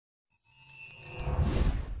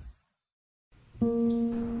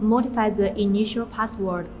Modify the initial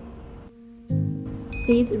password.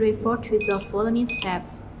 Please refer to the following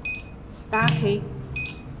steps: *key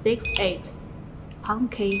 68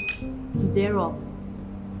 #key 0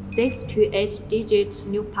 6 to 8-digit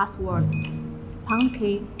new password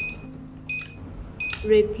 #key.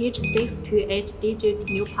 Repeat 6 to 8-digit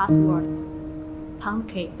new password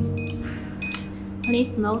 #key.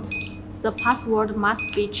 Please note, the password must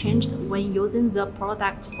be changed when using the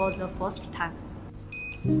product for the first time.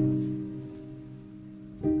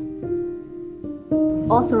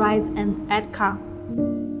 Authorize and add card.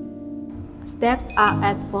 Steps are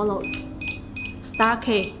as follows: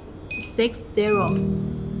 *key 60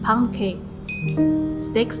 #key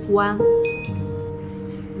 61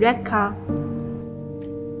 red card.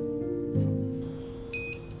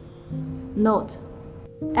 Note: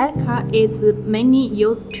 add card is mainly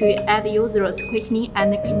used to add users quickly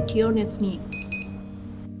and continuously.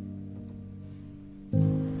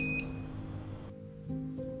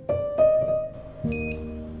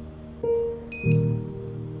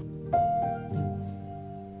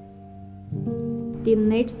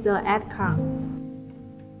 Delete the add card.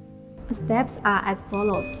 Steps are as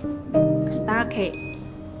follows: *key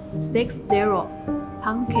 60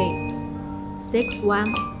 #key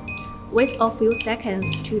 61 wait a few seconds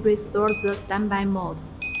to restore the standby mode.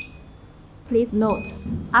 Please note,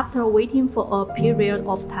 after waiting for a period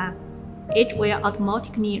of time, it will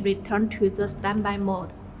automatically return to the standby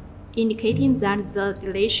mode, indicating that the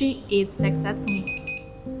deletion is successful.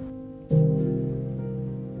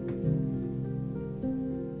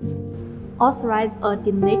 Authorize a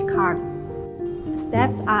delete card.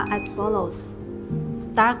 Steps are as follows: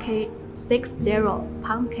 *key 60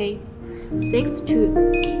 #key 62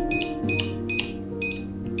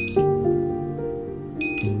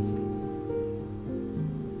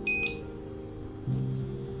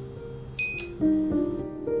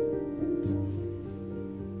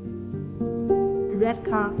 red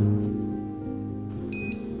card.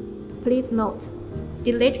 Please note,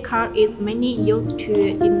 delete card is mainly used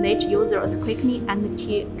to delete users quickly and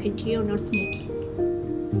continuously.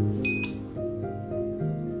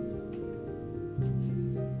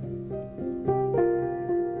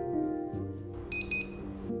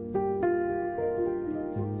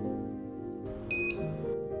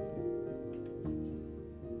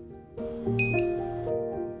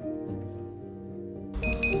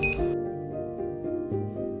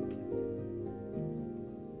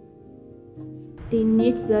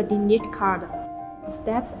 Delete the delete card.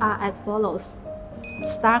 Steps are as follows: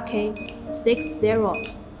 *key 60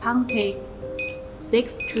 #key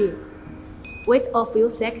 62 wait a few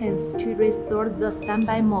seconds to restore the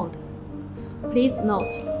standby mode. Please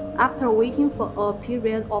note, after waiting for a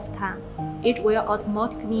period of time, it will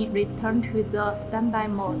automatically return to the standby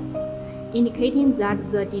mode, indicating that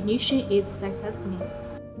the deletion is successful.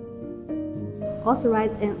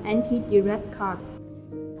 Authorize an anti-duress card.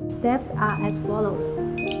 Steps are as follows: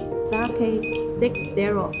 *key 60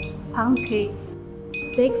 #key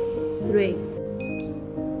 63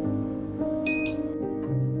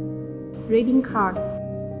 reading card.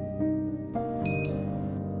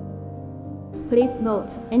 Please note,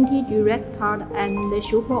 anti-duress card and the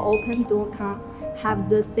super open door card have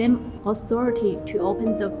the same authority to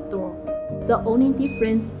open the door. The only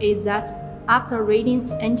difference is that after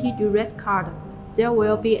reading anti-duress card, there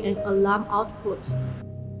will be an alarm output.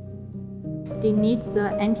 Delete the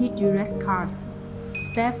anti-duress card.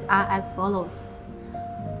 Steps are as follows: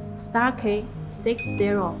 *key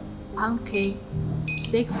 60 #key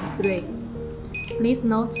 63. Please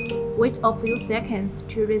note, wait a few seconds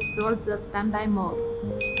to restore the standby mode.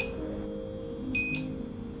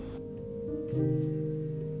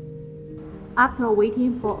 After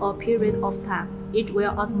waiting for a period of time, it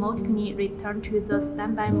will automatically return to the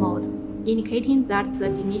standby mode, indicating that the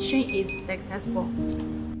deletion is successful.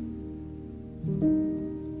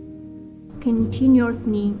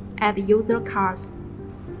 Continuously add user cards.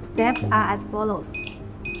 Steps are as follows: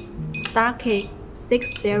 *key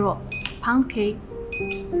 60 #key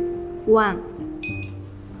 1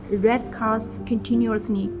 red cards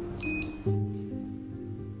continuously.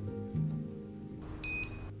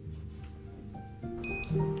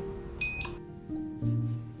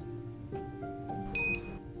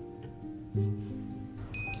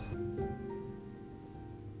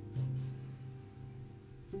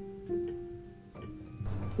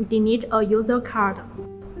 Delete a user card.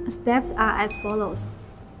 Steps are as follows: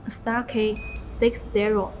 *key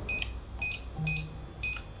 60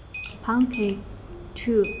 #key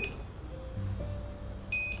 2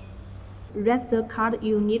 read the card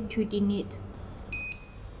you need to delete.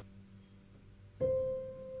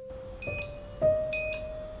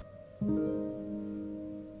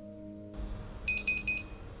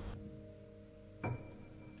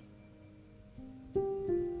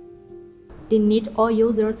 Delete all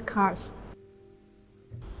users' cards.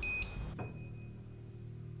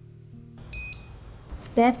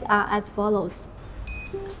 Steps are as follows.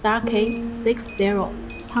 sKey 60,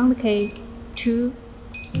 #Key 2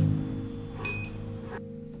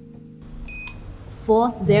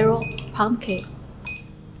 40 #Key.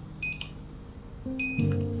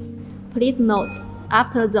 Please note,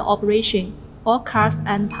 after the operation, all cards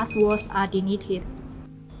and passwords are deleted.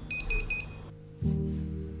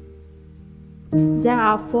 There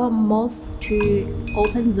are 4 modes to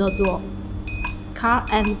open the door. Card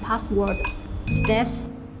and password. Steps: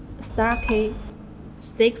 sKey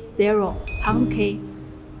 60 #Key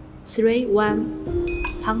 31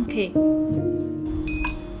 #Key.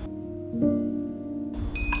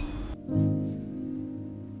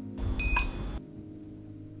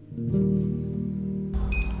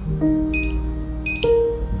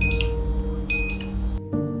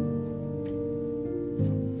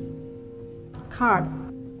 Card.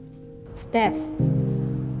 Steps: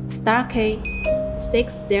 sKey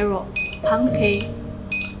 60 #Key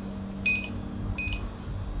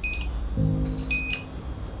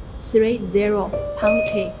 30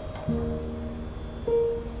 #Key.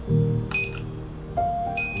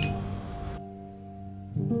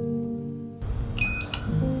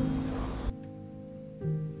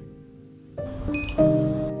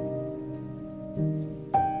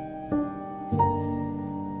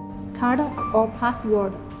 Card or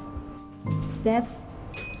password. Steps: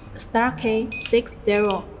 sKey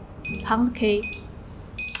 60 #Key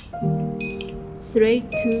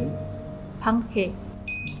 32 #Key.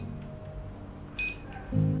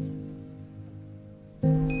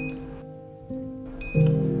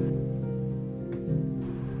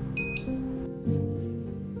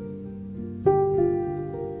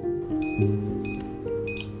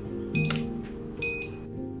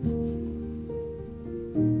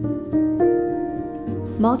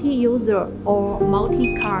 Multi-user or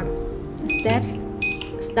multi-card. Steps: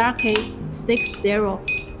 sKey 60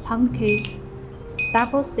 #Key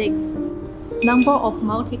 66. Number of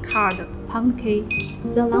multi-card #Key.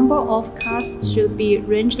 The number of cards should be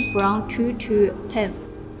ranged from 2 to 10.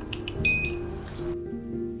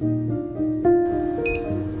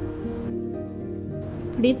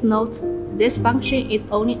 Please note, this function is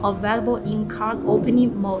only available in card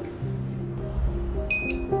opening mode.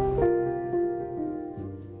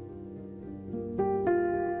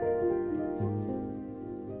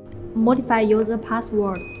 Modify user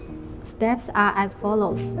password. Steps are as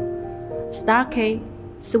follows. sKey,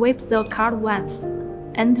 swipe the card once.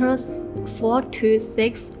 Enter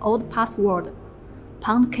 426 old password.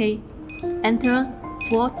 #Key, enter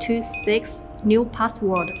 426 new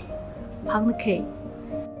password. #Key.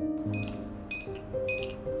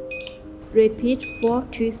 Repeat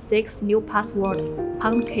 426 new password.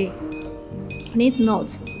 #Key. Please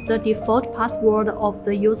note, the default password of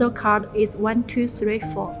the user card is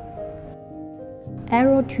 1234.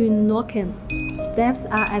 Arrow to login. Steps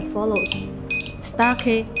are as follows.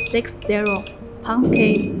 sKey 60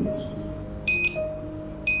 #Key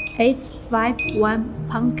 851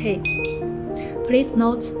 #Key. Please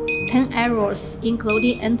note, 10 errors,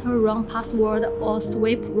 including enter wrong password or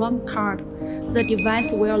swipe wrong card. The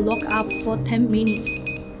device will lock up for 10 minutes.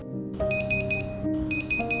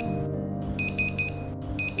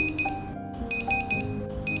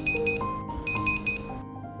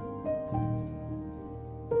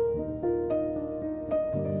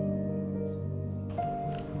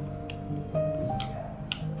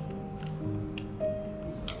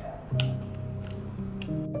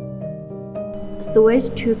 Switch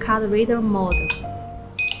to card reader mode.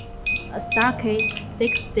 sKey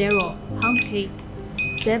 60 #Key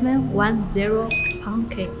 710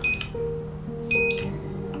 #Key.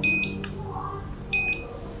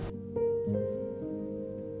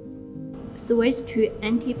 Switch to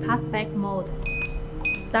anti-passback mode.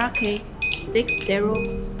 sKey 60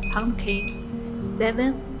 #Key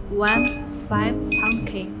 715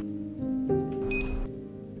 #Key.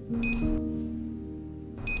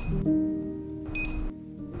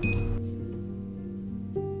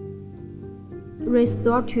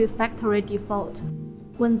 Restore to factory default.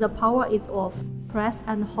 When the power is off, press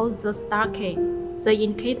and hold the sKey. The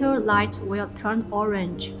indicator light will turn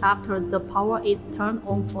orange after the power is turned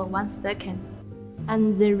on for 1 second,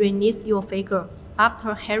 and then release your figure.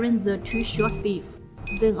 After hearing the 2 short beep,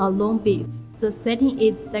 then a long beep. The setting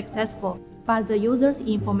is successful, but the user's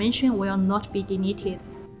information will not be deleted.